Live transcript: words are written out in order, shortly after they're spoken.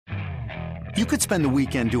You could spend the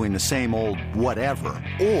weekend doing the same old whatever,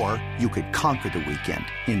 or you could conquer the weekend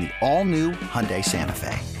in the all-new Hyundai Santa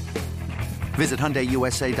Fe. Visit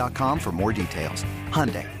HyundaiUSA.com for more details.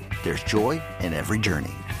 Hyundai, there's joy in every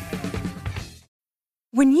journey.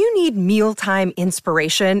 When you need mealtime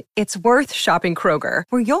inspiration, it's worth shopping Kroger,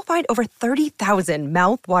 where you'll find over 30,000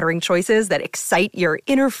 mouth-watering choices that excite your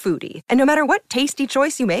inner foodie. And no matter what tasty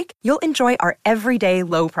choice you make, you'll enjoy our everyday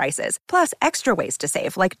low prices, plus extra ways to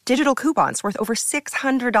save, like digital coupons worth over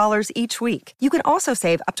 $600 each week. You can also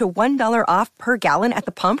save up to $1 off per gallon at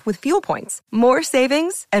the pump with fuel points. More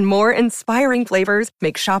savings and more inspiring flavors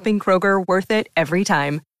make shopping Kroger worth it every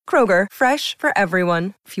time. Kroger, fresh for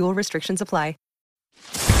everyone. Fuel restrictions apply.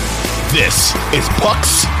 This is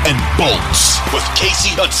Pucks and Bolts with Casey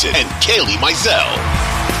Hudson and Kaylee Mizell.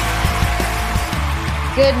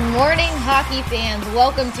 Good morning, hockey fans.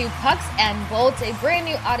 Welcome to Pucks and Bolts, a brand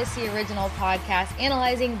new Odyssey original podcast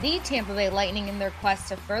analyzing the Tampa Bay Lightning in their quest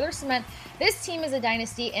to further cement this team as a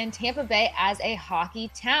dynasty and Tampa Bay as a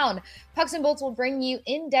hockey town. Pucks and Bolts will bring you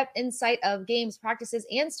in-depth insight of games, practices,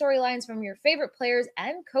 and storylines from your favorite players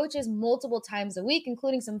and coaches multiple times a week,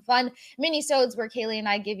 including some fun mini-sodes where Kaylee and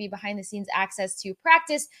I give you behind-the-scenes access to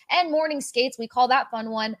practice and morning skates. We call that fun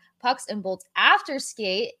one Pucks and Bolts After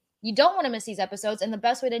Skate. You don't want to miss these episodes, and the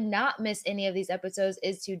best way to not miss any of these episodes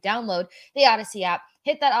is to download the Odyssey app,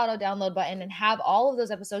 hit that auto download button, and have all of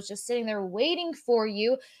those episodes just sitting there waiting for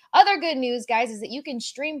you. Other good news, guys, is that you can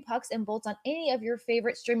stream Pucks and Bolts on any of your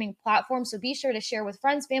favorite streaming platforms, so be sure to share with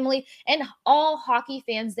friends, family, and all hockey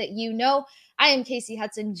fans that you know. I am Casey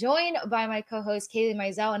Hudson, joined by my co-host Kaylee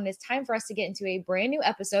Mizell, and it's time for us to get into a brand new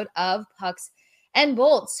episode of Pucks and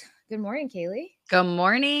Bolts. Good morning, Kaylee. Good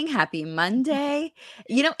morning. Happy Monday.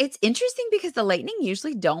 You know, it's interesting because the Lightning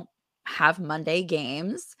usually don't have Monday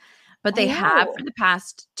games, but they have for the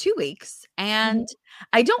past 2 weeks. And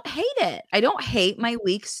I don't hate it. I don't hate my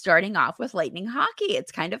week starting off with Lightning hockey.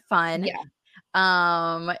 It's kind of fun. Yeah.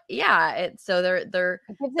 So they're it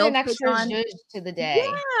gives it an extra zhuzh to the day.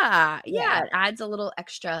 Yeah. It adds a little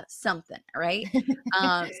extra something, right?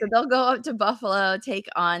 So they'll go up to Buffalo, take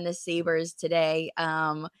on the Sabres today.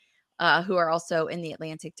 Who are also in the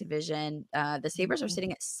Atlantic Division. The Sabres are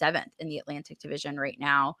sitting at 7th in the Atlantic Division right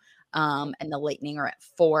now, and the Lightning are at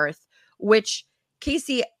 4th, which,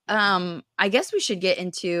 Casey, I guess we should get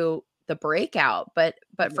into the breakout, but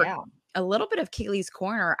for a little bit of Kaylee's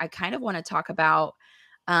Corner, I kind of want to talk about,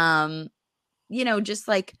 just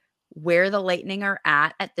like where the Lightning are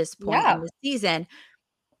at this point in the season.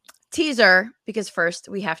 Teaser, because first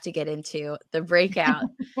we have to get into the breakout.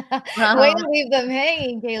 Way to leave them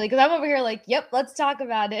hanging, Kaylee, because I'm over here like, yep, let's talk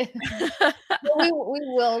about it. we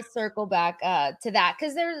will circle back to that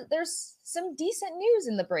because there's some decent news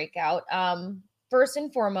in the breakout. First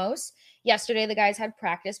and foremost, yesterday the guys had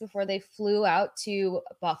practice before they flew out to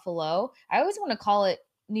Buffalo. I always want to call it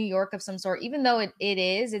New York of some sort, even though it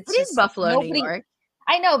is. It is Buffalo, New York.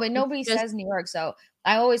 I know, but nobody says New York, so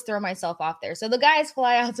I always throw myself off there. So the guys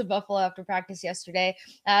fly out to Buffalo after practice yesterday.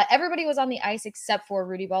 Everybody was on the ice except for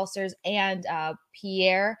Rudy Balcers and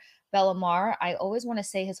Pierre Bellemare. I always want to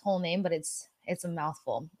say his whole name, but it's a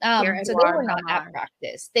mouthful. So they were not at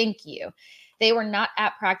practice. Thank you. They were not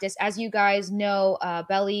at practice. As you guys know,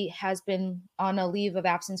 Belly has been on a leave of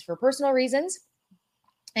absence for personal reasons.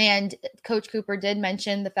 And Coach Cooper did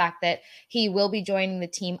mention the fact that he will be joining the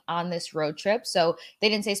team on this road trip. So they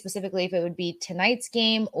didn't say specifically if it would be tonight's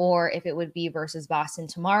game or if it would be versus Boston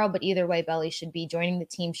tomorrow. But either way, Belly should be joining the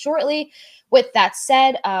team shortly. With that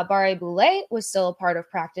said, Barre Boulet was still a part of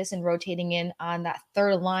practice and rotating in on that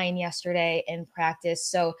third line yesterday in practice.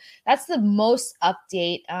 So that's the most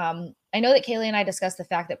update. I know that Kaylee and I discussed the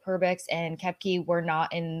fact that Perbix and Koepke were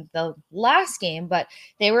not in the last game, but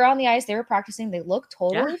they were on the ice. They were practicing. They looked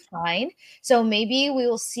totally fine. So maybe we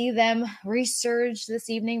will see them resurge this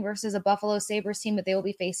evening versus a Buffalo Sabres team that they will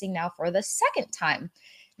be facing now for the second time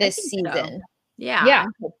this season. So. Yeah.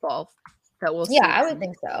 I'm hopeful that we'll see. Yeah, I would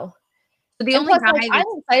think so. The only plus, I'm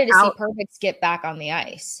excited to see Perbix get back on the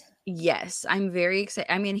ice. Yes, I'm very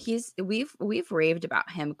excited. I mean, we've raved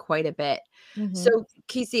about him quite a bit. So,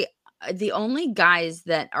 Casey, the only guys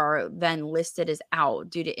that are then listed as out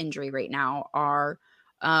due to injury right now are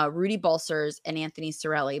Rudy Balcers and Anthony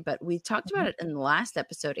Cirelli. But we talked about it in the last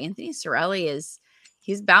episode. Anthony Cirelli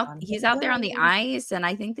he's out there on the ice, and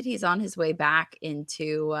I think that he's on his way back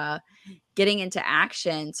into getting into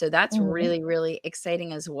action. So that's really, really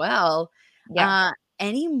exciting as well. Yeah.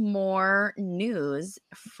 Any more news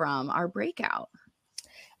from our breakout?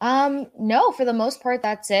 No, for the most part,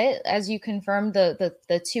 that's it. As you confirmed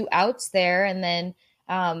the two outs there. And then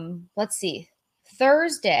let's see.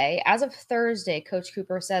 Thursday, as of Thursday, Coach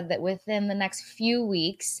Cooper said that within the next few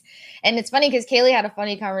weeks, and it's funny because Kaylee had a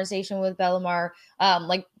funny conversation with Bellamar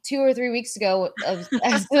like 2 or 3 weeks ago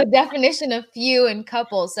as the definition of few and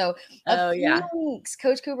couple. So a few weeks,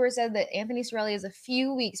 Coach Cooper said that Anthony Cirelli is a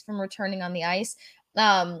few weeks from returning on the ice,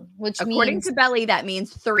 which according means to Belly, that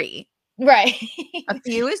means 3. Right. A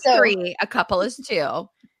few is 3, a couple is 2.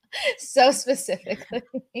 So specifically.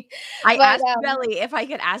 I asked Belly if I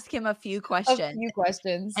could ask him a few A questions. few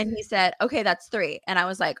questions. And he said, okay, that's 3. And I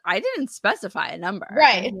was like, I didn't specify a number.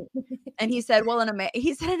 Right. And he said, well,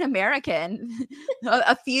 he said in American,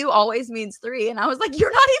 a few always means 3. And I was like,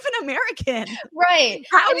 you're not even American. Right.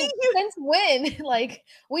 How do you since when? Like,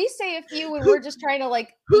 we say a few when we're just trying to like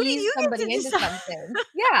ease somebody into something.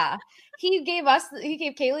 Yeah. He gave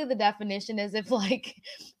Kaylee the definition as if like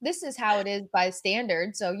this is how it is by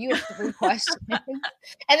standard. So you have 3 questions.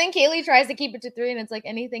 And then Kaylee tries to keep it to 3 and it's like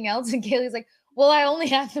anything else. And Kaylee's like, well, I only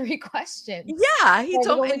have 3 questions. Yeah, he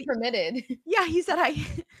told me permitted. Yeah, he said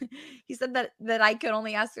he said that I could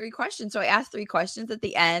only ask 3 questions. So I asked 3 questions at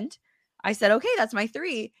the end. I said, okay, that's my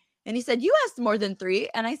 3. And he said, you asked more than 3.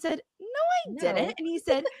 And I said, no, I didn't.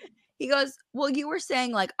 And he goes, well, you were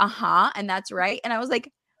saying like, and that's right. And I was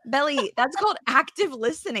like, Belly, that's called active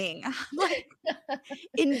listening. I'm like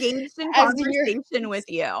engaged in conversation with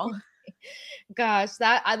you. Gosh,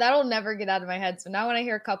 that'll never get out of my head. So now when I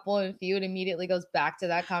hear couple and few, it immediately goes back to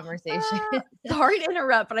that conversation. Sorry to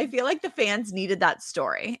interrupt, but I feel like the fans needed that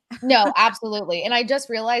story. No, absolutely. And I just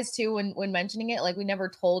realized too, when mentioning it, like we never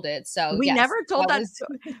told it. So we never told that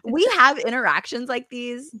story. We have interactions like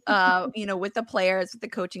these, with the players, with the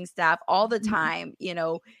coaching staff all the time,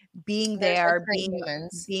 being there,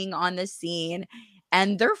 being on the scene.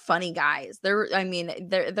 And they're funny guys. Their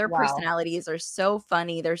personalities are so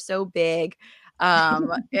funny. They're so big.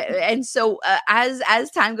 And so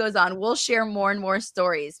as time goes on, we'll share more and more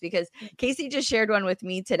stories because Casey just shared one with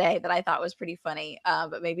me today that I thought was pretty funny.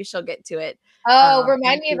 But maybe she'll get to it.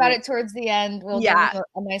 Remind me about it towards the end. We'll give a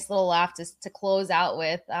nice little laugh to close out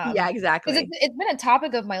with. Yeah, exactly. It's been a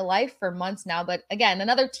topic of my life for months now. But again,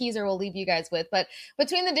 another teaser we'll leave you guys with. But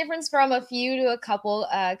between the difference from a few to a couple,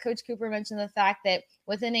 Coach Cooper mentioned the fact that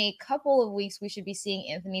within a couple of weeks, we should be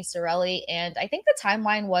seeing Anthony Cirelli. And I think the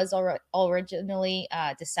timeline was originally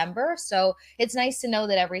December. So it's nice to know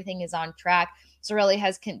that everything is on track. Cirelli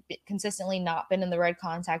has consistently not been in the red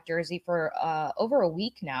contact jersey for over a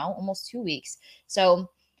week now, almost 2 weeks. So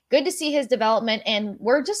good to see his development. And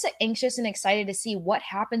we're just anxious and excited to see what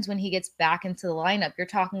happens when he gets back into the lineup. You're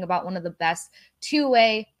talking about one of the best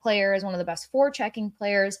two-way players, one of the best forechecking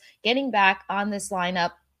players, getting back on this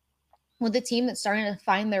lineup with a team that's starting to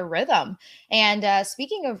find their rhythm. And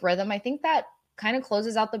speaking of rhythm, I think that kind of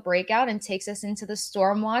closes out the breakout and takes us into the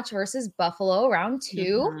Storm Watch versus Buffalo round 2.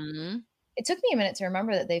 Mm-hmm. It took me a minute to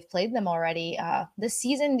remember that they've played them already. This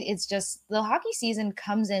season, it's just the hockey season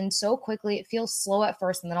comes in so quickly. It feels slow at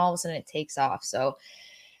first, and then all of a sudden it takes off. So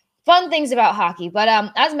fun things about hockey.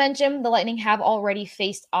 But as mentioned, the Lightning have already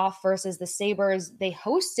faced off versus the Sabres. They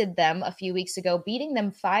hosted them a few weeks ago, beating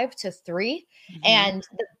them 5-3. Mm-hmm. And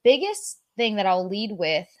the biggest thing that I'll lead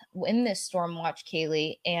with in this Storm Watch,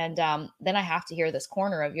 Kaylee, and then I have to hear this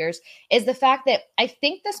corner of yours, is the fact that I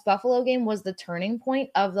think this Buffalo game was the turning point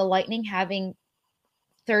of the Lightning having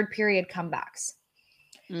third period comebacks.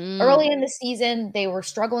 Early in the season, they were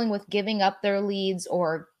struggling with giving up their leads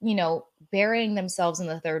or, burying themselves in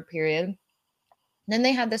the third period. Then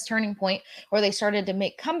they had this turning point where they started to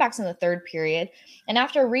make comebacks in the third period. And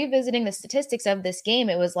after revisiting the statistics of this game,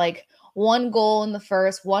 it was like 1 goal in the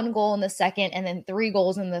first, 1 goal in the second, and then 3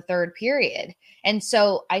 goals in the third period. And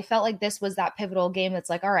so I felt like this was that pivotal game that's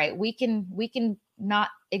like, all right, we can not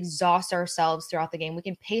exhaust ourselves throughout the game. We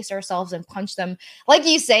can pace ourselves and punch them, like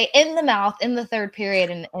you say, in the mouth in the third period.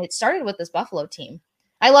 And it started with this Buffalo team.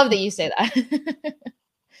 I love that you say that.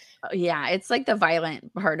 Yeah, it's like the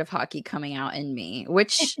violent part of hockey coming out in me,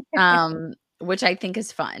 which I think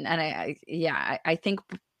is fun. And I think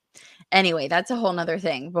anyway, that's a whole nother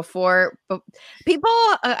thing. But people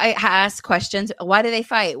I ask questions, why do they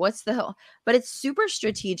fight? What's the hell? But it's super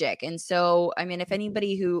strategic. And so, I mean, if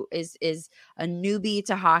anybody who is a newbie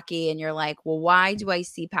to hockey and you're like, well, why do I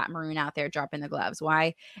see Pat Maroon out there dropping the gloves?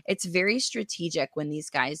 Why? It's very strategic when these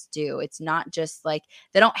guys do. It's not just like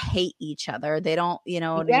they don't hate each other. They don't,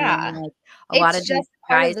 what I mean? Like, a lot of these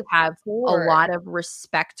guys have a lot of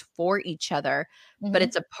respect for each other, but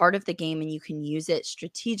it's a part of the game and you can use it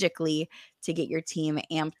strategically to get your team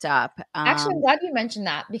amped up. Actually, I'm glad you mentioned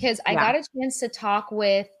that because I got a chance to talk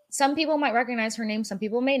with some people might recognize her name, some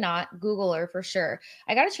people may not. Google her for sure.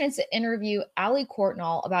 I got a chance to interview Allie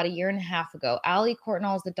Courtnall about a year and a half ago. Allie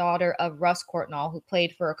Courtnall is the daughter of Russ Courtnall, who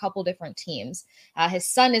played for a couple different teams. His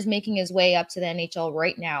son is making his way up to the NHL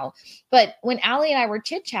right now. But when Allie and I were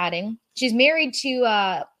chit-chatting, she's married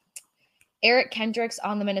to Eric Kendricks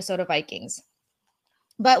on the Minnesota Vikings.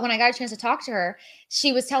 But when I got a chance to talk to her,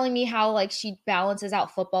 she was telling me how like she balances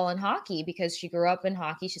out football and hockey because she grew up in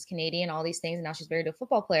hockey. She's Canadian, all these things, and now she's married to a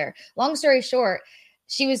football player. Long story short,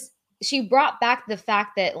 she brought back the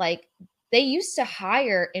fact that like they used to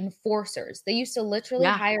hire enforcers. They used to literally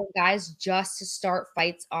hire guys just to start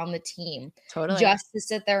fights on the team, just to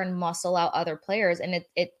sit there and muscle out other players. And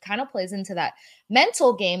it kind of plays into that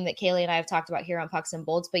mental game that Kaylee and I have talked about here on Pucks and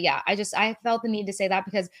Bolts. But yeah, I felt the need to say that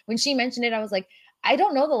because when she mentioned it, I was like, I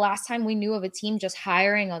don't know the last time we knew of a team just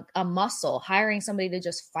hiring a muscle, hiring somebody to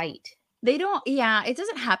just fight. They don't, it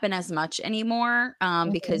doesn't happen as much anymore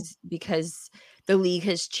because the league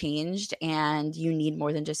has changed and you need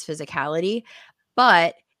more than just physicality.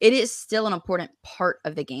 But it is still an important part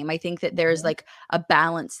of the game. I think that there's like a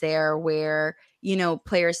balance there where,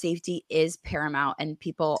 player safety is paramount and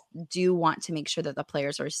people do want to make sure that the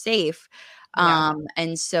players are safe.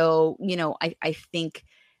 And so, I think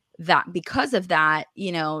that because of that,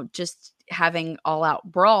 just having all out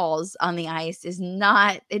brawls on the ice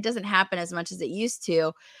it doesn't happen as much as it used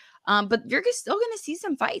to. But you're still going to see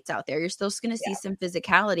some fights out there. You're still going to see some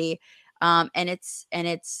physicality. And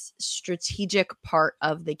it's strategic part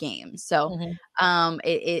of the game. So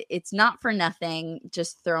it's not for nothing,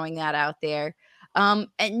 just throwing that out there. And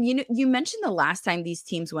you mentioned the last time these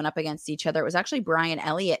teams went up against each other, it was actually Brian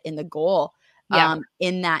Elliott in the goal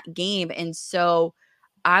in that game. And so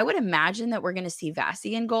I would imagine that we're going to see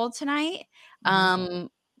Vasi in goal tonight,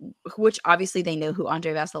 which obviously they know who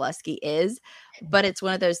Andre Vasilevsky is, but it's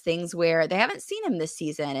one of those things where they haven't seen him this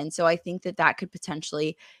season. And so I think that could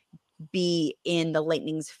potentially be in the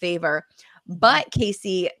Lightning's favor. But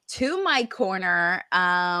Casey, to my corner,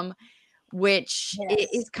 which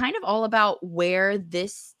is kind of all about where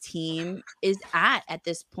this team is at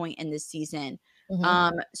this point in this season.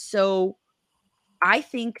 So I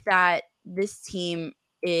think that this team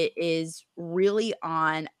is really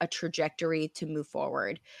on a trajectory to move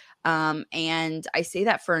forward. And I say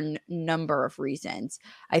that for a number of reasons.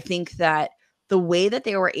 I think that the way that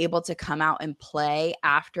they were able to come out and play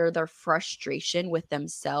after their frustration with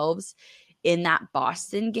themselves in that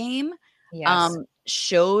Boston game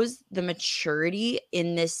shows the maturity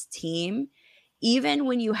in this team. Even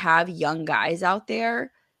when you have young guys out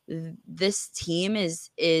there, this team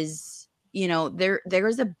is there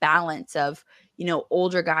is a balance of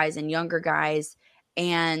older guys and younger guys,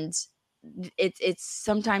 and it's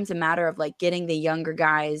sometimes a matter of like getting the younger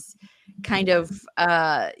guys kind of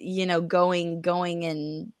going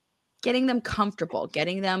and getting them comfortable,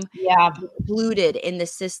 getting them included in the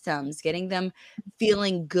systems, getting them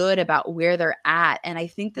feeling good about where they're at. And I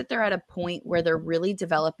think that they're at a point where they're really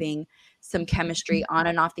developing some chemistry on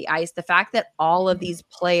and off the ice. The fact that all of these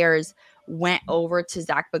players went over to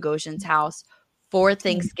Zach Bogosian's house for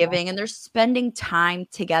Thanksgiving and they're spending time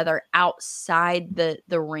together outside the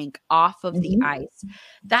rink, off of the ice.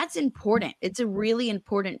 That's important. It's a really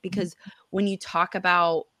important, because when you talk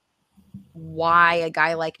about why a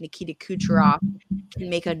guy like Nikita Kucherov can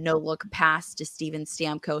make a no-look pass to Steven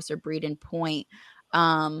Stamkos or Breeden Point,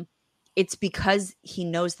 it's because he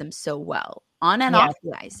knows them so well on and off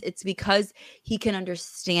the ice. It's because he can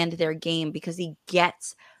understand their game, because he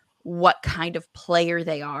gets what kind of player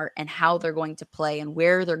they are and how they're going to play and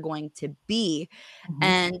where they're going to be.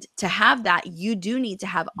 And to have that, you do need to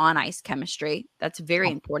have on-ice chemistry. That's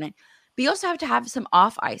very important. But you also have to have some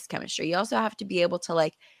off-ice chemistry. You also have to be able to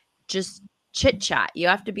like just chit-chat. You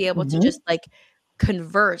have to be able to just like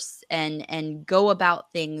converse and go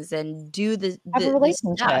about things and do the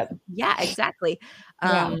relationship. Stuff. Yeah, exactly.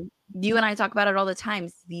 You and I talk about it all the time.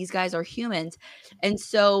 These guys are humans. And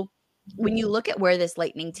so when you look at where this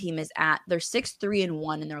Lightning team is at, they're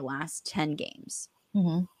 6-3-1 in their last 10 games.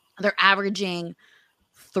 They're averaging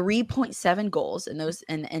 3.7 goals in those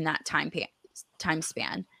in that time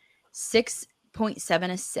span,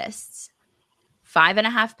 6.7 assists,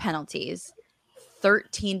 5.5 penalties,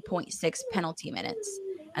 13.6 penalty minutes,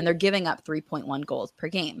 and they're giving up 3.1 goals per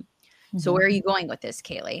game. So where are you going with this,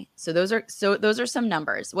 Kaylee? So those are some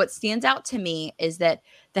numbers. What stands out to me is that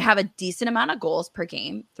they have a decent amount of goals per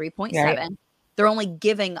game, 3.7. Right. They're only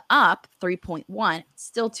giving up 3.1,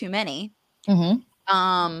 still too many. The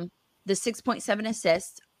 6.7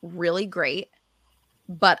 assists, really great.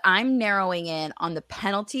 But I'm narrowing in on the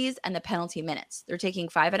penalties and the penalty minutes. They're taking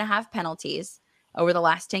 5.5 penalties over the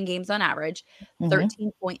last 10 games on average, Mhm.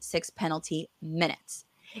 13.6 penalty minutes.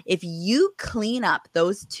 If you clean up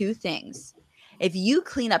those two things, if you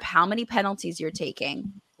clean up how many penalties you're taking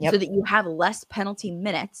so Yep. that you have less penalty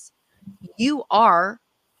minutes, you are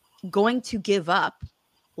going to give up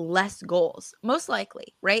less goals, most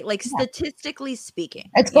likely, right? Like Yeah. statistically speaking,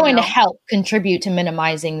 It's going to help contribute to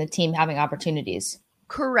minimizing the team having opportunities.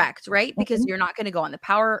 Correct, right? Because Mhm. you're not going to go on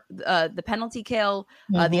the penalty kill.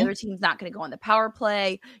 The Mhm. other team's not going to go on the power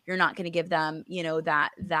play. You're not going to give them,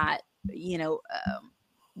 that, you know,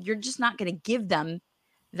 you're just not going to give them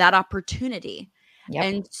that opportunity. Yep.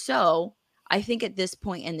 And so I think at this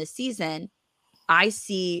point in the season, I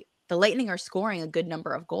see the Lightning are scoring a good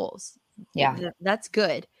number of goals. Yeah. That's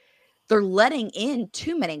good. They're letting in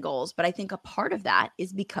too many goals, but I think a part of that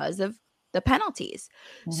is because of the penalties.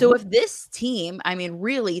 So Mhm. if this team, I mean,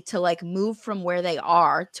 really to like move from where they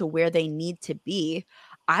are to where they need to be,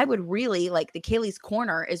 I would really like the Kaylee's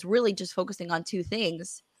corner is really just focusing on two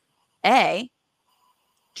things. A,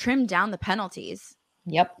 trim down the penalties,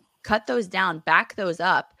 Yep. cut those down, back those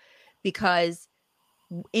up, because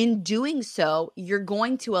in doing so, you're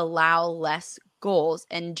going to allow less goals.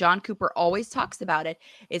 And John Cooper always talks about it.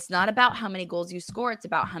 It's not about how many goals you score, it's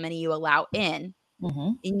about how many you allow in.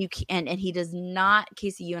 Mhm. And and he does not,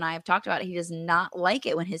 Casey, you and I have talked about it. He does not like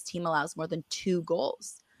it when his team allows more than 2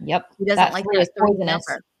 goals. Yep. He doesn't That like 3 that is 3 poisonous.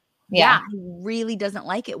 number. Yeah, Yeah. he really doesn't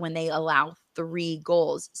like it when they allow 3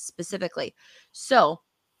 goals specifically. So,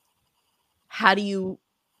 how do you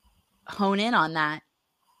hone in on that?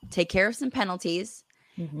 Take care of some penalties,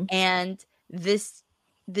 Mhm. and this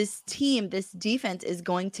team, this defense is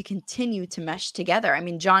going to continue to mesh together. I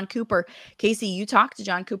mean, John Cooper, Casey, you talked to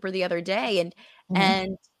John Cooper the other day, Mhm.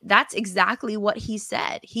 and that's exactly what he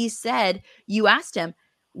said. He said, you asked him,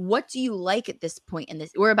 what do you like at this point in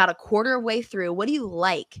this? We're about a quarter way through. What do you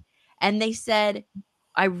like? And they said,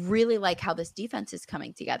 I really like how this defense is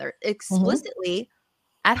coming together. Mhm. Explicitly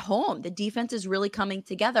at home, the defense is really coming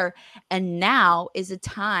together, and now is a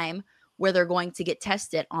time where they're going to get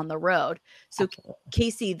tested on the road. So Absolutely.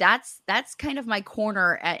 Casey, that's kind of my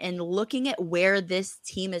corner and looking at where this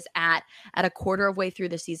team is at a quarter of way through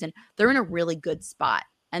the season. They're in a really good spot.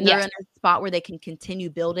 And they're Yes. in a spot where they can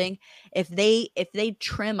continue building. If they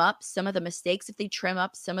trim up some of the mistakes, if they trim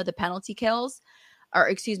up some of the penalty kills, or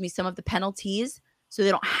excuse me, some of the penalties, so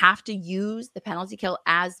they don't have to use the penalty kill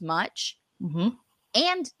as much, Mhm.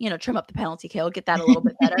 and, trim up the penalty kill, get that a little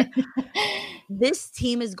bit better. This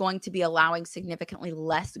team is going to be allowing significantly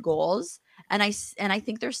less goals, and I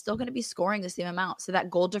think they're still gonna be scoring the same amount, so that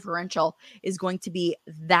goal differential is going to be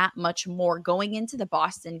that much more. Going into the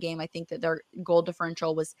Boston game, I think that their goal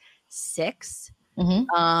differential was 6,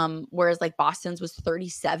 Mhm. whereas, like, Boston's was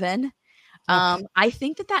 37. Oof. I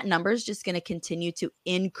think that number is just gonna continue to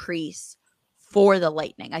increase for the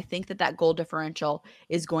Lightning. I think that goal differential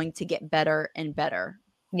is going to get better and better.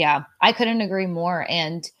 Yeah, I couldn't agree more,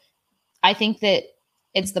 and I think that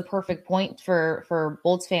it's the perfect point for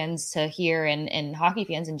Bolts fans to hear, and hockey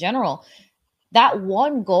fans in general. That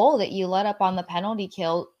one goal that you let up on the penalty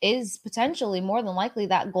kill is potentially more than likely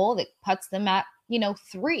that goal that puts them at,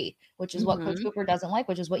 3, which is what Coach Mhm. Cooper doesn't like,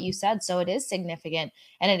 which is what you said. So it is significant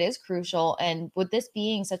and it is crucial. And with this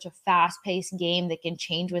being such a fast-paced game that can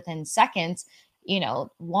change within seconds,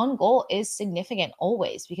 one goal is significant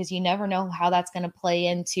always, because you never know how that's going to play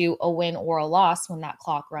into a win or a loss when that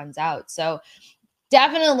clock runs out. So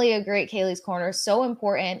definitely a great Kaylee's corner. So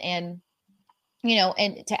important. And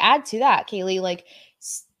to add to that, Kaylee, like,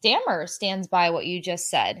 Stammer stands by what you just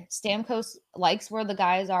said. Stamkos likes where the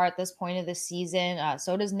guys are at this point of the season.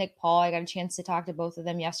 So does Nick Paul. I got a chance to talk to both of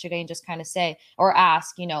them yesterday and just kind of say or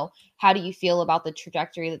ask, how do you feel about the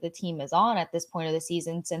trajectory that the team is on at this point of the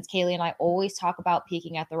season? Since Kaylee and I always talk about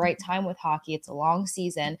peaking at the right time with hockey, it's a long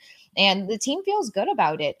season, and the team feels good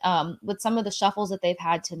about it. With some of the shuffles that they've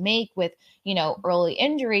had to make with, early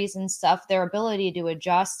injuries and stuff, their ability to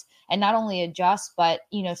adjust, and not only adjust, but,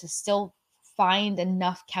 to still find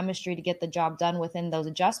enough chemistry to get the job done within those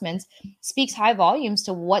adjustments, speaks high volumes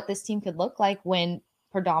to what this team could look like when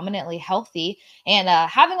predominantly healthy, and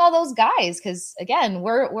having all those guys. Because again,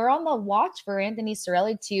 we're on the watch for Anthony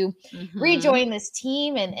Cirelli to Mhm. rejoin this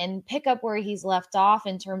team and pick up where he's left off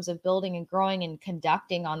in terms of building and growing and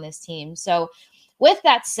conducting on this team. So with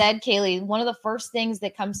that said, Kaylee, one of the first things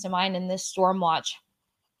that comes to mind in this storm watch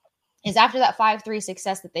is after that 5-3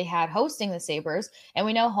 success that they had hosting the Sabres, and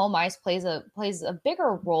we know home ice plays a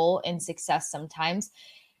bigger role in success sometimes.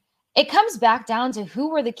 It comes back down to who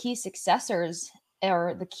were the key successors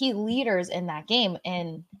or the key leaders in that game.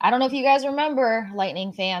 And I don't know if you guys remember,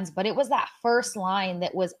 Lightning fans, but it was that first line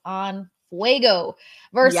that was on fuego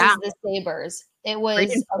versus Yeah. the Sabres. It Brayden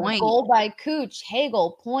was a Point. goal by Cooch,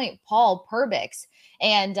 Hagel, Point, Paul, Perbix,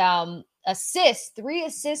 and assists, 3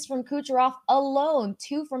 assists from Kucherov alone,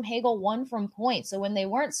 2 from Hagel, 1 from Point. So when they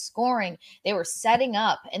weren't scoring, they were setting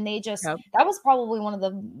up, and Yep. that was probably one of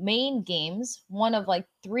the main games, one of like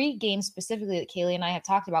 3 games specifically that Kaylee and I have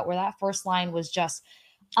talked about, where that first line was just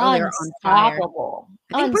Oh, they're on fire. unstoppable.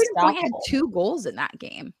 I think Brayden Point had Unstoppable. 2 goals in that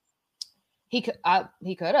game. He could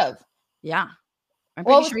have. Yeah. I'm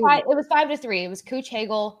Well, pretty sure it was 5-3. It was Cooch,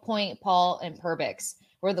 Hagel, Point, Paul, and Perbix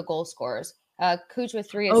were the goal scorers. Cooch with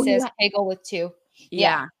 3 Oh, assists, yeah. Hagel with 2.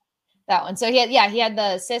 Yeah. That one. So he had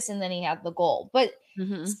the assist and then he had the goal. But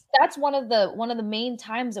Mhm. that's one of the main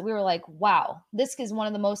times that we were like, wow, this is one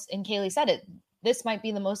of the most, and Kaylee said it, this might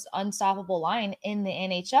be the most unstoppable line in the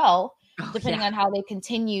NHL, Oh, depending yeah. on how they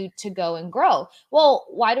continue to go and grow. Well,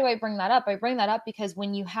 why do I bring that up? I bring that up because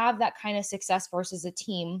when you have that kind of success versus a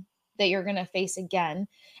team that you're going to face again,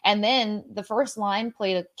 and then the first line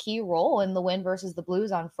played a key role in the win versus the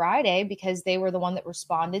Blues on Friday because they were the one that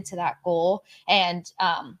responded to that goal and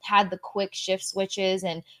had the quick shift switches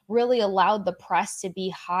and really allowed the press to be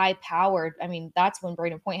high powered. I mean, that's when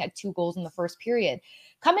Brayden Point had 2 goals in the first period.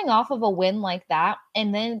 Coming off of a win like that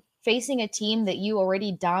and then facing a team that you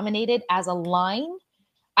already dominated as a line,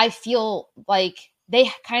 I feel like they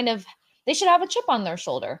should have a chip on their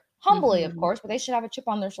shoulder. Humbly, of course, but they should have a chip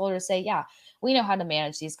on their shoulder to say, yeah, we know how to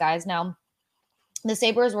manage these guys. Now, the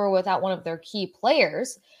Sabres were without one of their key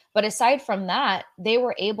players, but aside from that, they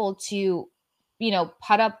were able to,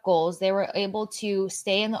 put up goals. They were able to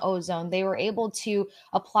stay in the ozone. They were able to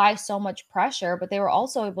apply so much pressure, but they were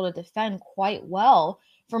also able to defend quite well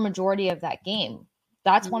for majority of that game.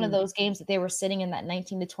 That's one of those games that they were sitting in that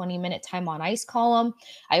 19 to 20 minute time on ice column.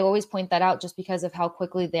 I always point that out just because of how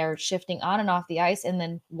quickly they're shifting on and off the ice and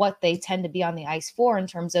then what they tend to be on the ice for in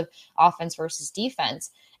terms of offense versus defense.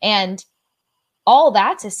 And all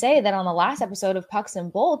that to say that on the last episode of Pucks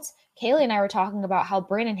and Bolts, Kaylee and I were talking about how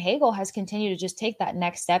Brandon Hagel has continued to just take that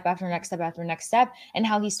next step after next step after next step, and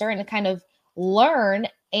how he's starting to kind of learn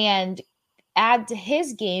and add to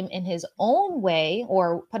his game in his own way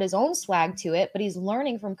or put his own swag to it. But he's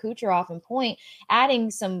learning from Kucherov and Point,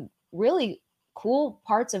 adding some really cool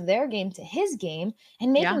parts of their game to his game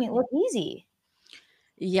and Yeah. making it look easy.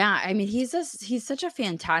 Yeah, I mean, he's such a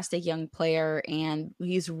fantastic young player, and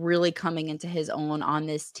he's really coming into his own on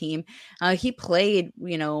this team. He played,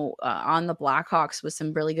 on the Blackhawks with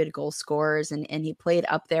some really good goal scorers, and he played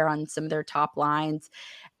up there on some of their top lines,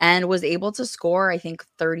 and was able to score, I think,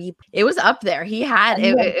 30. It was up there. He had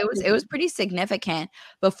it. It was pretty significant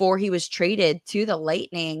before he was traded to the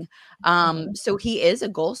Lightning. So he is a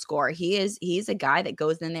goal scorer. He's a guy that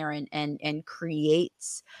goes in there and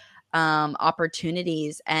creates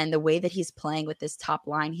opportunities, and the way that he's playing with this top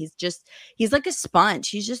line, he's like a sponge.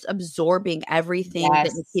 He's just absorbing everything that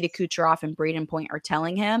Nikita Kucherov and Brayden Point are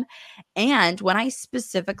telling him. And when I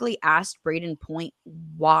specifically asked Brayden Point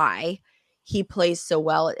why he plays so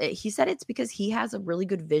well, he said it's because he has a really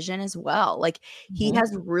good vision as well. Like he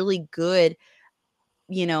has really good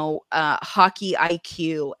hockey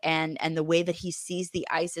IQ, and the way that he sees the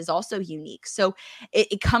ice is also unique. So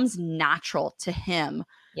it comes natural to him.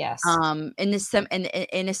 Yes. In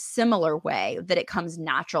a similar way that it comes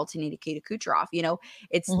natural to Nikita Kucherov.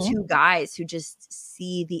 It's 2 guys who just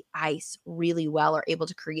see the ice really well, are able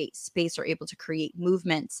to create space, are able to create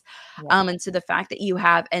movements. And so the fact that you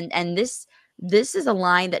have, and this is a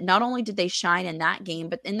line that not only did they shine in that game,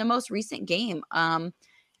 but in the most recent game,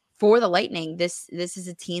 for the Lightning, this is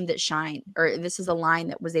a team that shined, or this is a line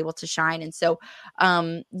that was able to shine. And so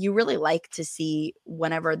you really like to see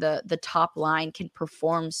whenever the top line can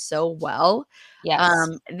perform so well. Yes.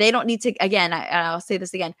 They don't need to, again, I'll say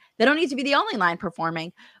this again, they don't need to be the only line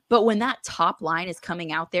performing, but when that top line is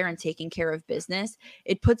coming out there and taking care of business,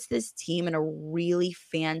 it puts this team in a really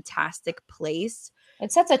fantastic place.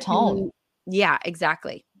 It sets a tone. Yeah,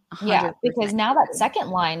 exactly. 100%. Yeah, because now that second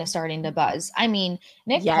line is starting to buzz. I mean,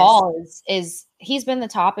 Nick Yes. Paul is he's been the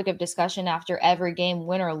topic of discussion after every game,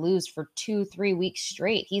 win or lose, for 2-3 weeks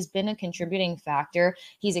straight. He's been a contributing factor.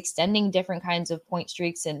 He's extending different kinds of point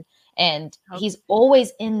streaks and he's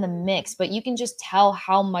always in the mix, but you can just tell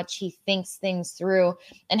how much he thinks things through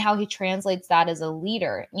and how he translates that as a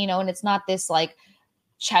leader, and it's not this like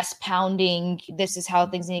chest pounding, this is how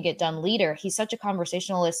things need to get done leader. He's such a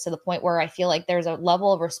conversationalist to the point where I feel like there's a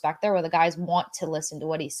level of respect there where the guys want to listen to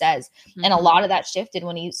what he says. And a lot of that shifted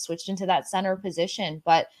when he switched into that center position.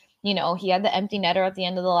 But, he had the empty netter at the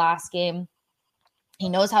end of the last game. He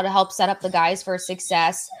knows how to help set up the guys for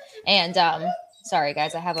success. And Sorry,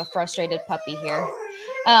 guys. I have a frustrated puppy here.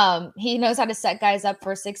 He knows how to set guys up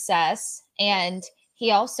for success. And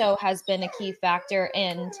he also has been a key factor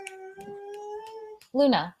in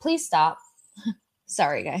Luna, please stop.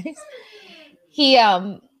 Sorry, guys. He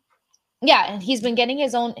yeah, and he's been getting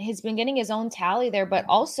his own tally there, but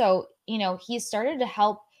also, he's started to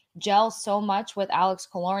help gel so much with Alex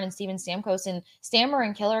Killorn and Steven Stamkos, and Stammer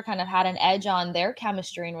and Killer kind of had an edge on their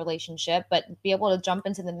chemistry and relationship, but be able to jump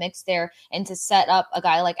into the mix there and to set up a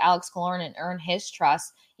guy like Alex Killorn and earn his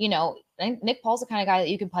trust. Nick Paul's the kind of guy that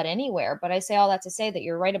you can put anywhere, but I say all that to say that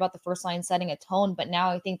you're right about the first line setting a tone, but now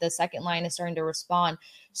I think the second line is starting to respond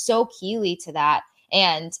so keenly to that.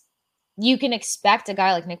 And you can expect a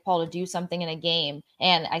guy like Nick Paul to do something in a game.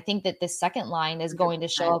 And I think that this second line is going to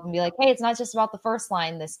show up and be like, hey, it's not just about the first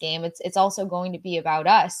line this game. It's also going to be about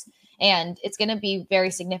us. And it's going to be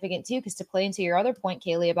very significant too, because to play into your other point,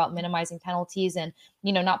 Kaylee, about minimizing penalties and,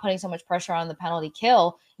 not putting so much pressure on the penalty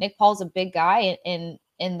kill, Nick Paul's a big guy in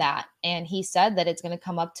that. And he said that it's going to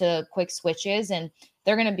come up to quick switches, and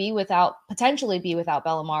they're going to potentially be without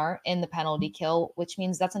Bellemare in the penalty kill, which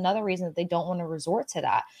means that's another reason that they don't want to resort to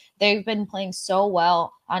that. They've been playing so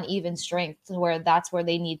well on even strength where that's where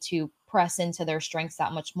they need to press into their strengths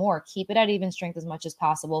that much more. Keep it at even strength as much as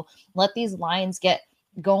possible. Let these lines get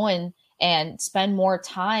going and spend more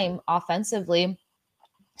time offensively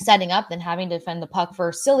setting up than having to defend the puck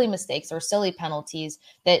for silly mistakes or silly penalties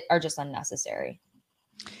that are just unnecessary.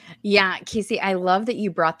 Yeah, Casey, I love that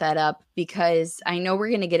you brought that up because I know we're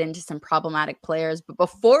going to get into some problematic players. But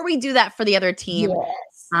before we do that for the other team,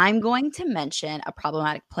 yes, I'm going to mention a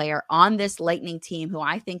problematic player on this Lightning team who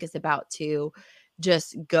I think is about to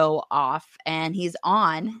just go off, and he's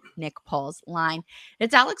on Nick Paul's line.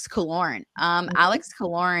 It's Alex Killorn. Alex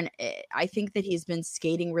Killorn, I think that he's been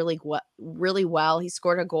skating really well. He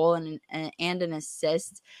scored a goal and an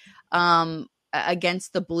assist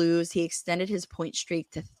against the Blues. He extended his point streak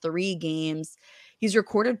to 3 games. He's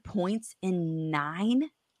recorded points in 9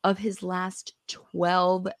 of his last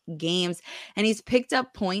 12 games, and he's picked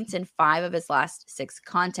up points in 5 of his last 6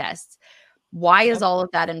 contests. Why is all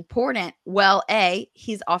of that important? Well,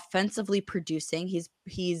 he's offensively producing. He's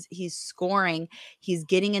scoring. He's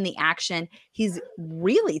getting in the action. He's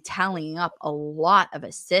really tallying up a lot of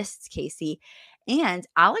assists, Casey. And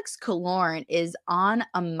Alex Killorn is on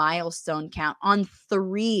a milestone count, on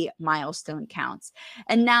 3 milestone counts.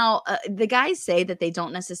 And now the guys say that they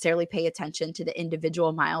don't necessarily pay attention to the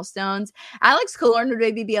individual milestones. Alex Killorn would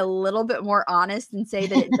maybe be a little bit more honest and say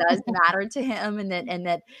that it does matter to him, and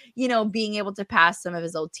that being able to pass some of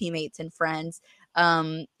his old teammates and friends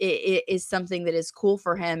it is something that is cool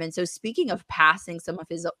for him. And so, speaking of passing some of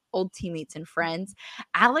his old teammates and friends,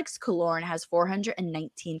 Alex Killorn has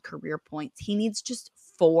 419 career points. He needs just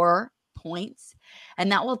 4 points,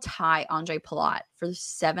 and that will tie Andre Palat for the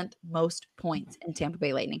 7th most points in Tampa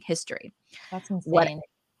Bay Lightning history. That's insane.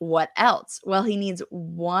 What else? Well, he needs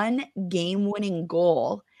 1 game-winning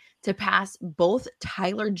goal to pass both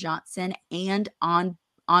Tyler Johnson and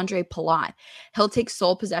Andre Palat. He'll take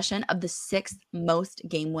sole possession of the 6th most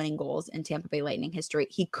game-winning goals in Tampa Bay Lightning history.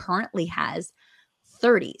 He currently has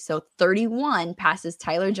 30. So 31 passes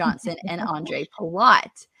Tyler Johnson and Andre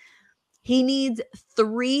Palat. He needs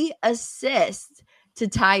 3 assists to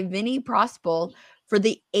tie Vinny Prospal for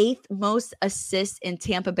the 8th most assists in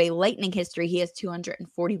Tampa Bay Lightning history. He has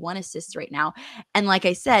 241 assists right now. And like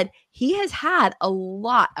I said, he has had a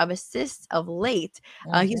lot of assists of late.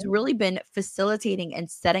 He's really been facilitating and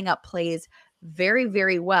setting up plays very,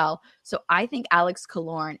 very well. So I think Alex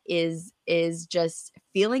Killorn is just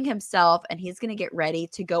feeling himself, and he's going to get ready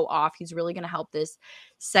to go off. He's really going to help this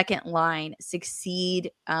second line succeed.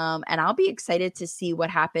 And I'll be excited to see what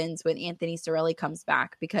happens when Anthony Cirelli comes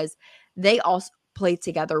back, because they also play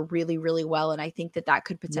together really, really well. And I think that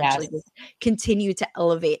could potentially just continue to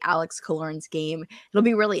elevate Alex Killorn's game. It'll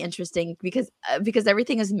be really interesting because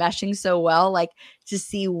everything is meshing so well, like to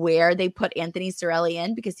see where they put Anthony Cirelli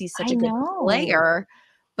in, because he's such a good player,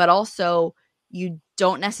 but also you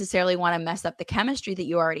don't necessarily want to mess up the chemistry that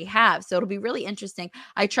you already have. So it'll be really interesting.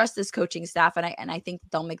 I trust this coaching staff, and I think that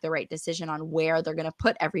they'll make the right decision on where they're going to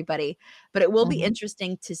put everybody, but it will be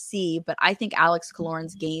interesting to see. But I think Alex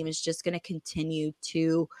Killorn's game is just going to continue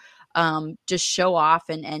to just show off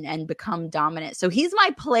and become dominant. So he's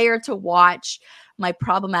my player to watch, my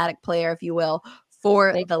problematic player, if you will,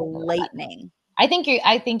 for the Lightning. I think you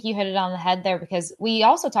hit it on the head there, because we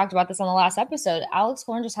also talked about this on the last episode. Alex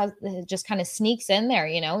Killorn just kind of sneaks in there,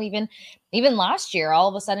 even last year, all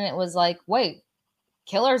of a sudden it was like, wait,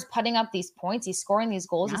 Killer's putting up these points. He's scoring these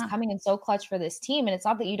goals. Yeah. He's coming in so clutch for this team. And it's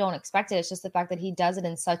not that you don't expect it. It's just the fact that he does it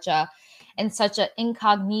in such a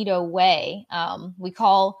incognito way. We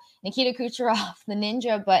call Nikita Kucherov the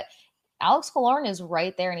ninja, but Alex Killorn is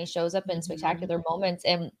right there and he shows up in spectacular moments.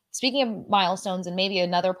 And speaking of milestones and maybe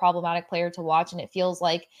another problematic player to watch, and it feels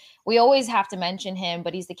like we always have to mention him,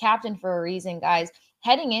 but he's the captain for a reason, guys.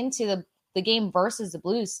 Heading into the game versus the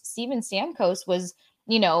Blues, Steven Stamkos was,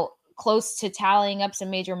 close to tallying up some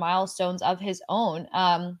major milestones of his own.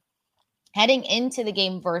 Heading into the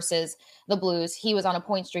game versus the Blues, he was on a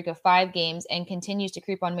point streak of 5 games and continues to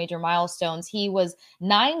creep on major milestones. He was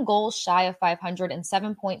 9 goals shy of 500 and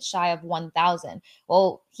 7 points shy of 1,000.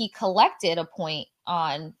 Well, he collected a point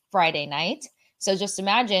on Friday night. So just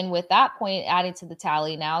imagine with that point added to the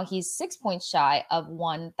tally now, he's 6 points shy of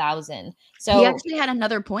 1,000. So he actually had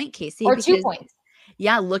another point, Casey. Or 2 points.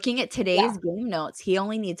 Yeah, looking at today's game notes, he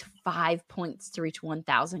only needs 5 points to reach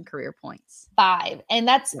 1,000 career points. 5. And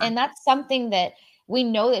that's something that we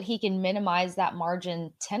know that he can minimize that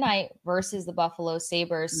margin tonight versus the Buffalo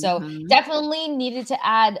Sabres. So definitely needed to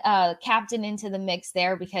add captain into the mix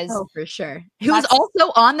there because for sure. He was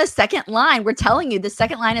also on the second line. We're telling you, the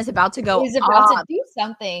second line is about to go. He's about to do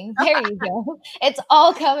something. There you go. It's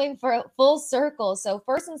all coming for full circle. So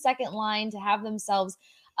first and second line to have themselves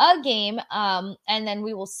a game. And then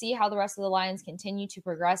we will see how the rest of the lines continue to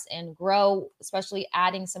progress and grow, especially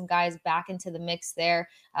adding some guys back into the mix there.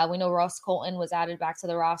 We know Ross Colton was added back to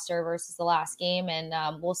the roster versus the last game, and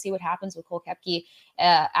we'll see what happens with Cole Koepke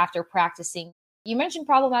after practicing. You mentioned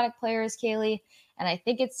problematic players, Kaylee, and I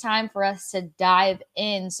think it's time for us to dive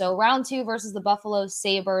in. So round 2 versus the Buffalo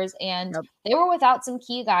Sabres, and they were without some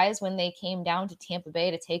key guys when they came down to Tampa Bay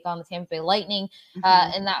to take on the Tampa Bay Lightning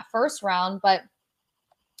in that first round, but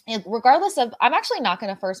regardless of, I'm actually not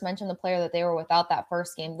going to first mention the player that they were without that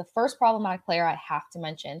first game. The first problematic player I have to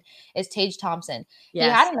mention is Tage Thompson. Yes. He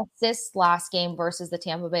had an assist last game versus the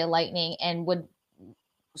Tampa Bay Lightning and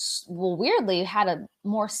weirdly had a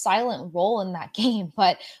more silent role in that game.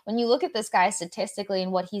 But when you look at this guy statistically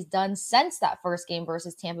and what he's done since that first game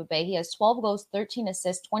versus Tampa Bay, he has 12 goals, 13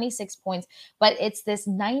 assists, 26 points, but it's this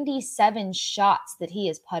 97 shots that he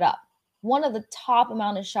has put up. One of the top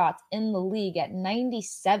amount of shots in the league at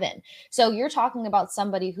 97. So you're talking about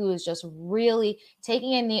somebody who is just really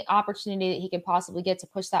taking in the opportunity that he can possibly get to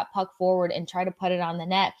push that puck forward and try to put it on the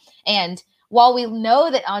net. And while we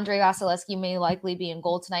know that Andrei Vasilevskiy may likely be in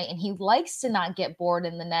goal tonight, and he likes to not get bored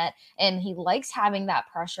in the net, and he likes having that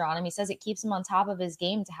pressure on him, he says it keeps him on top of his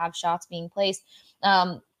game to have shots being placed.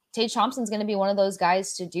 Tage Thompson's going to be one of those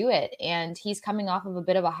guys to do it. And he's coming off of a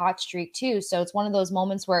bit of a hot streak too. So it's one of those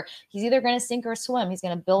moments where he's either going to sink or swim. He's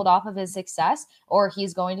going to build off of his success, or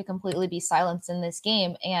he's going to completely be silenced in this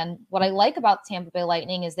game. And what I like about Tampa Bay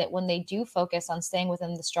Lightning is that when they do focus on staying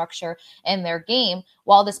within the structure in their game,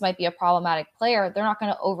 while this might be a problematic player, they're not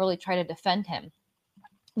going to overly try to defend him.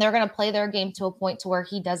 They're going to play their game to a point to where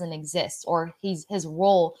he doesn't exist, or his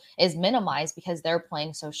role is minimized because they're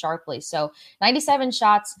playing so sharply. So 97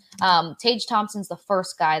 shots. Tage Thompson's the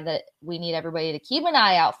first guy that we need everybody to keep an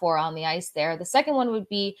eye out for on the ice there. The second one would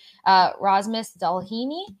be Rasmus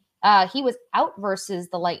Dahlin. He was out versus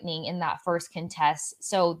the Lightning in that first contest.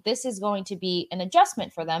 So this is going to be an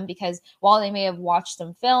adjustment for them because while they may have watched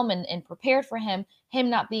some film and prepared for him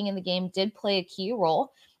not being in the game did play a key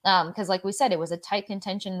role. Because like we said, it was a tight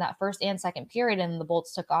contention in that first and second period, and the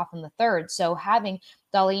Bolts took off in the third. So having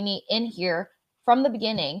Dahlin in here from the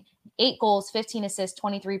beginning, 8 goals, 15 assists,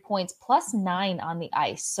 23 points, plus 9 on the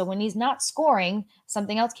ice. So when he's not scoring,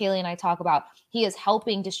 something else Kaylee and I talk about, he is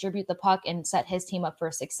helping distribute the puck and set his team up for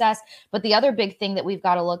success. But the other big thing that we've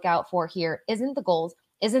got to look out for here isn't the goals,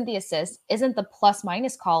 isn't the assists, isn't the plus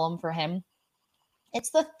minus column for him. It's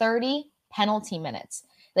the 30 penalty minutes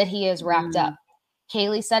that he has wrapped up.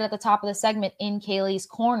 Kaylee said at the top of the segment, in Kaylee's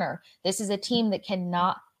corner, this is a team that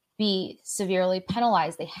cannot be severely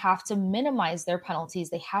penalized. They have to minimize their penalties.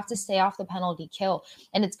 They have to stay off the penalty kill.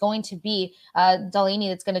 And it's going to be Dahlin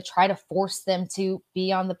that's going to try to force them to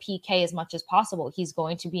be on the PK as much as possible. He's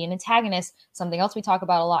going to be an antagonist, something else we talk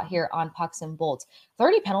about a lot here on Pucks and Bolts.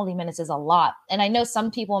 30 penalty minutes is a lot. And I know some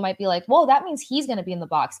people might be like, well, that means he's going to be in the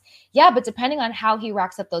box. Yeah, but depending on how he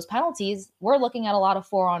racks up those penalties, we're looking at a lot of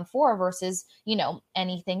 4-on-4 versus,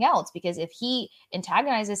 anything else. Because if he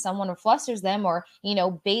antagonizes someone or flusters them or,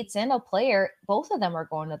 baits in a player, both of them are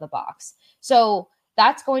going to the box. So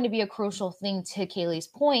that's going to be a crucial thing to Kaylee's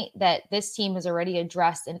point that this team has already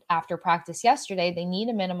addressed. And after practice yesterday, they need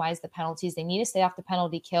to minimize the penalties. They need to stay off the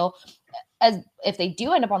penalty kill. As if they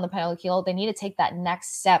do end up on the penalty kill, they need to take that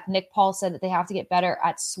next step. Nick Paul said that they have to get better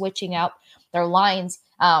at switching out their lines.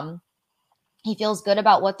 He feels good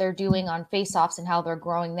about what they're doing on faceoffs and how they're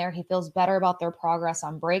growing there. He feels better about their progress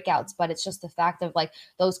on breakouts, but it's just the fact of like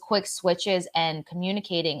those quick switches and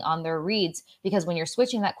communicating on their reads, because when you're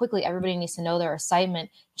switching that quickly, everybody needs to know their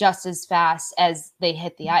assignment just as fast as they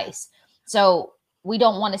hit the ice. So we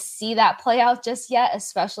don't want to see that play out just yet,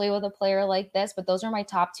 especially with a player like this, but those are my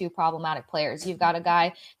top two problematic players. You've got a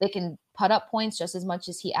guy that can put up points just as much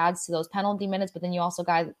as he adds to those penalty minutes, but then you also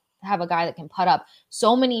have a guy that can put up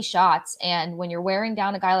so many shots. And when you're wearing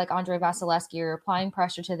down a guy like Andre Vasilevsky, you're applying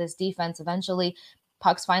pressure to this defense, eventually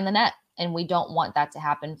pucks find the net. And we don't want that to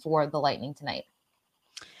happen for the Lightning tonight.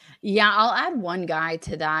 Yeah, I'll add one guy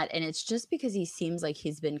to that, and it's just because he seems like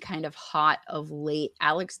he's been kind of hot of late.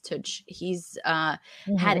 Alex Tuch, he's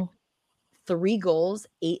had 3 goals,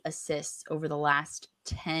 8 assists over the last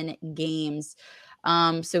 10 games.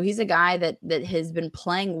 So he's a guy that has been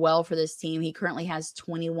playing well for this team. He currently has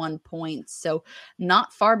 21 points, so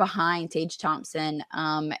not far behind Tage Thompson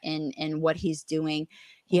in what he's doing.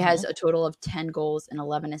 He has a total of 10 goals and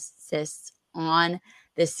 11 assists on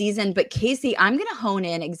this season. But Casey, I'm going to hone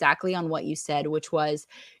in exactly on what you said, which was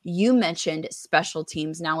you mentioned special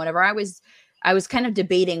teams. Now, whenever I was kind of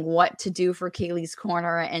debating what to do for Kaylee's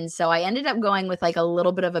Corner. And so I ended up going with like a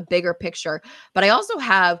little bit of a bigger picture, but I also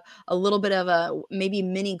have a little bit of a maybe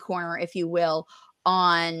mini corner, if you will,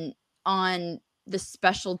 on the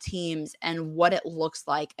special teams and what it looks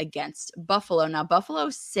like against Buffalo. Now, Buffalo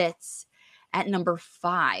sits at number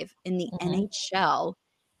 5 in the NHL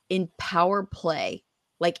in power play,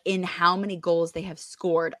 like in how many goals they have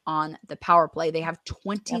scored on the power play. They have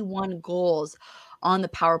 21 goals on the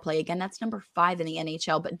power play. Again, that's number 5 in the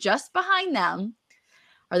NHL, but just behind them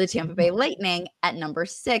are the Tampa Bay Lightning at number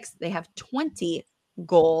 6. They have 20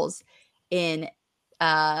 goals in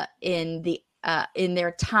their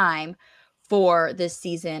time for this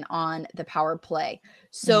season on the power play.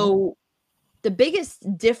 So the biggest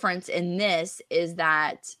difference in this is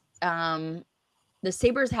that the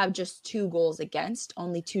Sabres have just 2 goals against,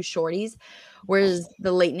 only 2 shorties, whereas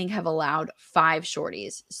the Lightning have allowed 5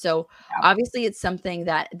 shorties. So obviously it's something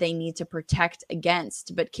that they need to protect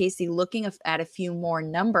against. But Casey, looking at a few more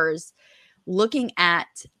numbers, looking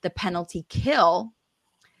at the penalty kill,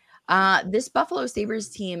 this Buffalo Sabres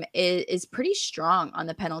team is pretty strong on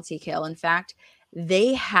the penalty kill. In fact,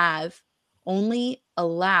 they have only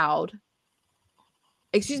allowed,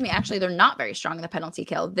 actually, they're not very strong in the penalty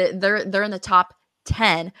kill. They're in the top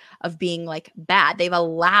 10 of being like bad. They've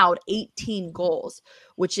allowed 18 goals,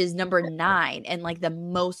 which is number 9 and like the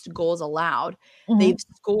most goals allowed. They've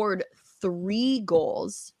scored 3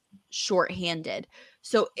 goals shorthanded.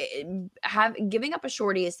 So giving up a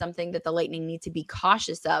shorty is something that the Lightning need to be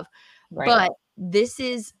cautious of. Right. But this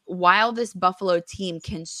is, while this Buffalo team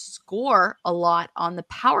can score a lot on the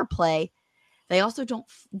power play, they also don't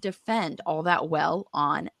defend all that well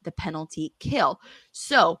on the penalty kill.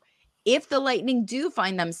 So if the Lightning do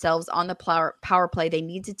find themselves on the power play, they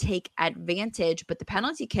need to take advantage. But the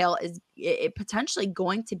penalty kill is potentially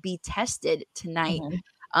going to be tested tonight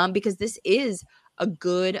because this is a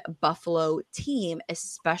good Buffalo team,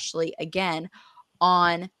 especially again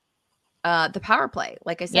on the power play.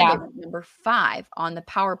 Like I said, they were number 5 on the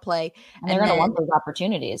power play. And they're going to want those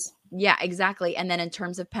opportunities. Yeah, exactly. And then in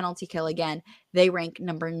terms of penalty kill, again, they rank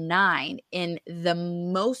number 9 in the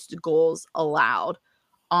most goals allowed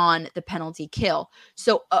on the penalty kill.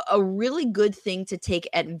 So a really good thing to take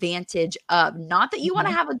advantage of. Not that you want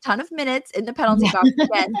to have a ton of minutes in the penalty box.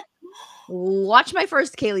 Again, watch my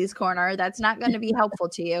first Kaylee's Corner. That's not going to be helpful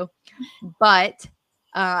to you. But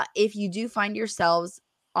if you do find yourselves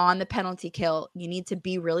on the penalty kill, you need to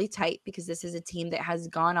be really tight because this is a team that has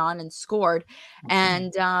gone on and scored.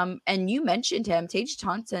 And you mentioned him, Tage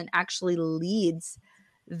Thompson actually leads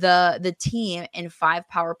the team in 5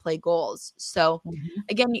 power play goals. So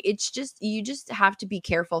again, it's just, you just have to be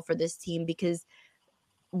careful for this team because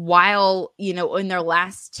while, in their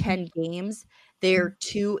last 10 games, they're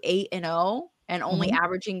 2-8-0 and only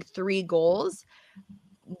averaging 3 goals.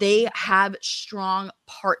 They have strong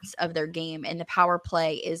parts of their game, and the power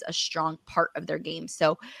play is a strong part of their game.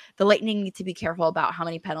 So the Lightning need to be careful about how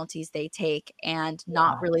many penalties they take and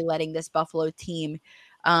not really letting this Buffalo team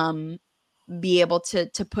be able to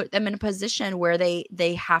put them in a position where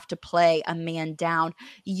they have to play a man down.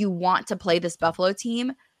 You want to play this Buffalo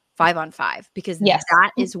team 5-on-5 because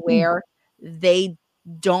that is where they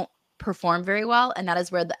don't perform very well. And that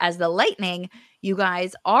is where, as the Lightning, you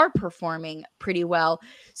guys are performing pretty well.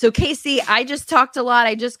 So Casey, I just talked a lot.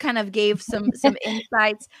 I just kind of gave some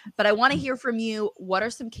insights, but I want to hear from you. What are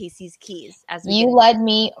some Casey's keys as we You led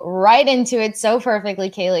me right into it so perfectly,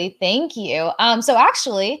 Kaylee. Thank you. So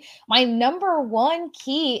actually, my number one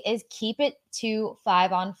key is keep it to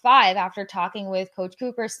 5-on-5. After talking with Coach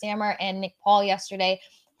Cooper, Stammer, and Nick Paul yesterday,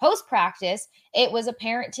 post-practice, it was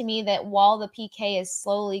apparent to me that while the PK is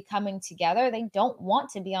slowly coming together, they don't want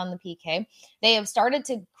to be on the PK. They have started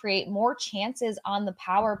to create more chances on the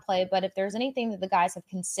power play, but if there's anything that the guys have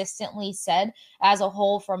consistently said as a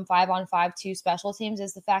whole from 5-on-5 to special teams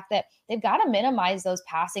is the fact that they've got to minimize those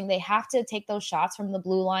passing. They have to take those shots from the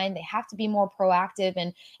blue line. They have to be more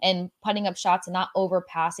proactive and putting up shots and not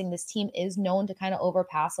overpassing. This team is known to kind of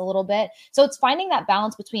overpass a little bit. So it's finding that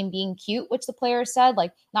balance between being cute, which the players said,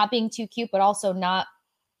 like not being too cute, but also not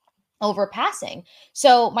overpassing.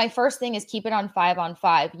 So my first thing is keep it on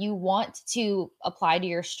 5-on-5. You want to apply to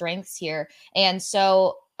your strengths here. And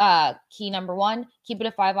so key number one, keep it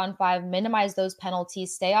a 5-on-5, minimize those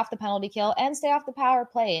penalties, stay off the penalty kill, and stay off the power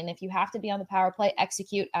play. And if you have to be on the power play,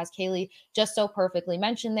 execute, as Kaylee just so perfectly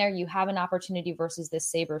mentioned there. You have an opportunity versus this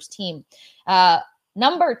Sabres team.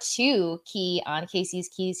 Number two key on Casey's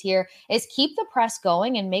keys here is keep the press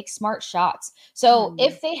going and make smart shots. So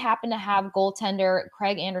if they happen to have goaltender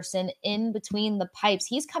Craig Anderson in between the pipes,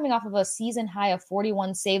 he's coming off of a season high of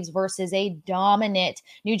 41 saves versus a dominant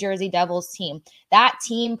New Jersey Devils team. That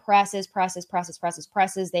team presses.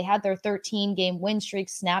 They had their 13-game win streak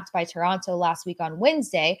snapped by Toronto last week on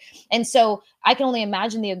Wednesday. And so I can only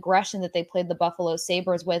imagine the aggression that they played the Buffalo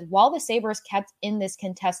Sabres with. While the Sabres kept in this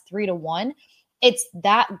contest 3-1, it's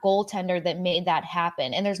that goaltender that made that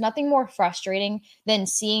happen. And there's nothing more frustrating than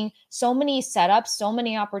seeing so many setups, so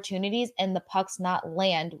many opportunities, and the pucks not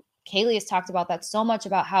land. Kaylee has talked about that so much,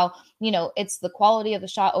 about how, it's the quality of the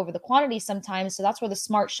shot over the quantity sometimes. So that's where the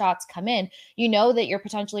smart shots come in. You know that you're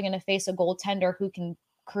potentially going to face a goaltender who can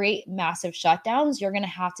create massive shutdowns. You're going to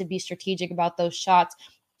have to be strategic about those shots.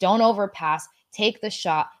 Don't overpass. Take the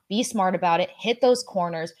shot. Be smart about it. Hit those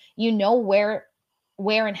corners. You know where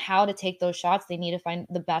and how to take those shots. They need to find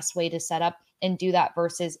the best way to set up and do that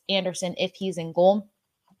versus Anderson if he's in goal.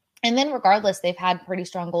 And then regardless, they've had pretty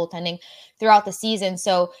strong goaltending throughout the season.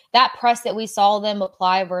 So that press that we saw them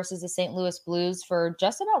apply versus the St. Louis Blues for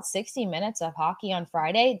just about 60 minutes of hockey on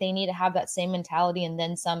Friday, they need to have that same mentality and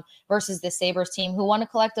then some versus the Sabres team, who want to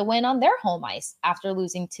collect a win on their home ice after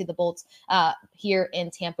losing to the Bolts here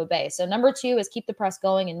in Tampa Bay. So number two is keep the press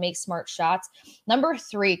going and make smart shots. Number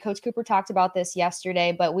three, Coach Cooper talked about this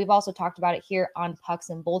yesterday, but we've also talked about it here on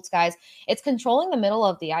Pucks and Bolts, guys. It's controlling the middle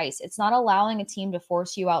of the ice. It's not allowing a team to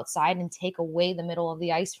force you outside and take away the middle of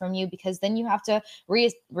the ice from you, because then you have to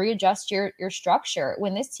readjust your structure.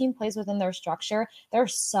 When this team plays within their structure, they're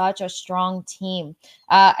such a strong team.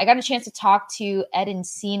 I got a chance to talk to Ed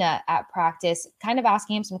Encina at practice, kind of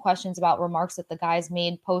asking him some questions about remarks that the guys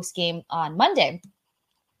made post-game on Monday.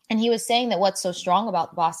 And he was saying that what's so strong about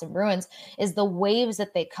the Boston Bruins is the waves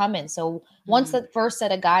that they come in. So once the first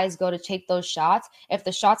set of guys go to take those shots, if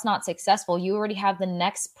the shot's not successful, you already have the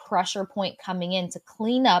next pressure point coming in to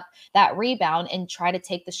clean up that rebound and try to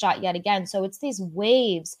take the shot yet again. So it's these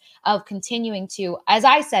waves of continuing to, as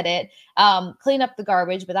I said it, clean up the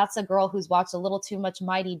garbage. But that's a girl who's watched a little too much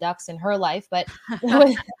Mighty Ducks in her life. But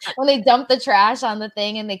when they dump the trash on the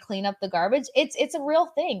thing and they clean up the garbage, it's a real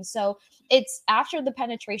thing. So it's after the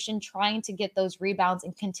penetration, trying to get those rebounds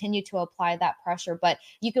and continue to apply that pressure. But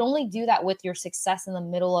you can only do that with your success in the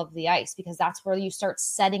middle of the ice, because that's where you start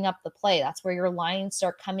setting up the play. That's where your lines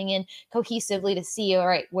start coming in cohesively to see, all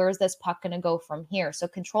right, where's this puck going to go from here? So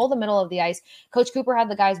control the middle of the ice. Coach Cooper had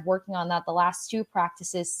the guys working on that the last two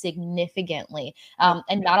practices significantly,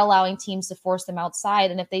 and not allowing teams to force them outside.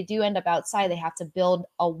 And if they do end up outside, they have to build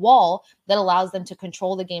a wall that allows them to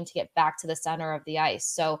control the game to get back to the center of the ice.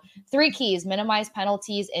 So 3 keys: minimize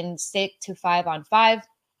penalties and stick to 5-on-5.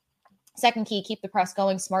 Second key, keep the press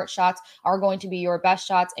going. Smart shots are going to be your best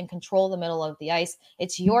shots, and control the middle of the ice.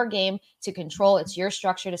 It's your game to control. It's your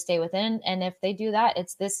structure to stay within. And if they do that,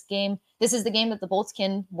 it's this game. This is the game that the Bolts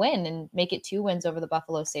can win and make it 2 wins over the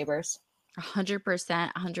Buffalo Sabres.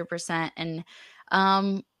 100%. And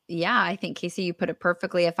yeah, I think, Casey, you put it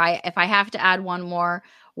perfectly. If I have to add one more,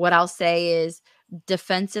 what I'll say is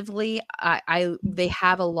defensively, they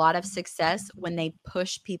have a lot of success when they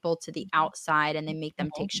push people to the outside and they make them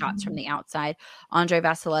take shots from the outside. Andrei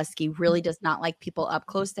Vasilevsky really does not like people up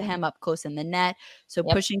close to him, up close in the net. So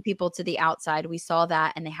pushing people to the outside, we saw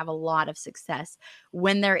that, and they have a lot of success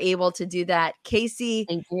when they're able to do that. Casey,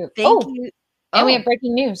 thank you. And we have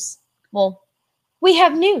breaking news. Well, We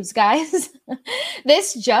have news, guys.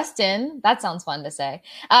 This Justin, that sounds fun to say.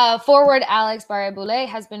 Forward Alex Barré-Boulet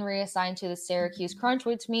has been reassigned to the Syracuse Crunch,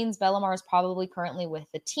 which means Bellemare is probably currently with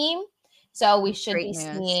the team. So we should be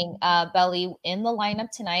seeing Belly in the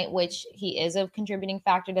lineup tonight, which he is a contributing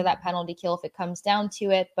factor to that penalty kill if it comes down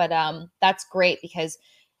to it. But that's great because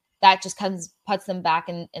that just puts them back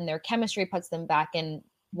in their chemistry, puts them back in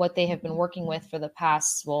what they have been working with for the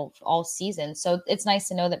past, all season. So it's nice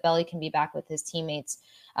to know that Belly can be back with his teammates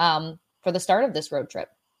for the start of this road trip.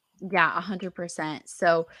 Yeah, 100%.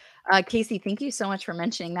 So, Casey, thank you so much for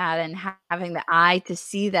mentioning that and having the eye to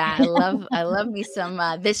see that. I love me some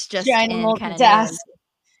this just in kind of news.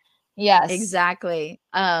 Yes, exactly.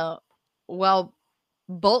 Well,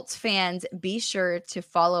 Bolts fans, be sure to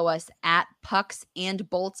follow us at Pucks and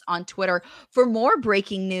Bolts on Twitter for more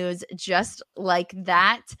breaking news just like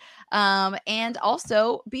that. And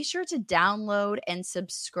also be sure to download and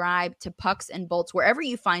subscribe to Pucks and Bolts wherever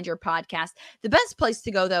you find your podcast. The best place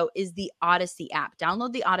to go, though, is the Odyssey app.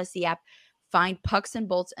 Download the Odyssey app, find Pucks and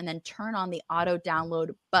Bolts, and then turn on the auto download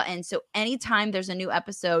button. So anytime there's a new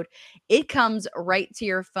episode, it comes right to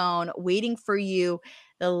your phone waiting for you.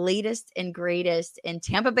 The latest and greatest in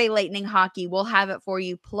Tampa Bay Lightning hockey. We'll have it for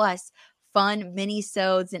you. Plus fun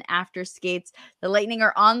mini-sodes and after skates. The Lightning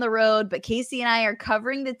are on the road, but Casey and I are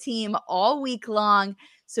covering the team all week long.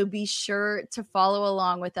 So be sure to follow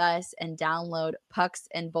along with us and download Pucks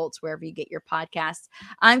and Bolts wherever you get your podcasts.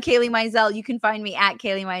 I'm Kaylee Mizell. You can find me at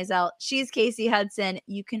Kaylee Mizell. She's Casey Hudson.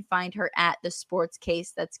 You can find her at The Sports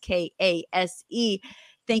Case. That's Kase.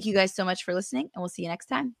 Thank you guys so much for listening, and we'll see you next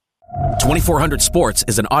time. 2400 Sports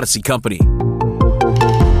is an Odyssey company.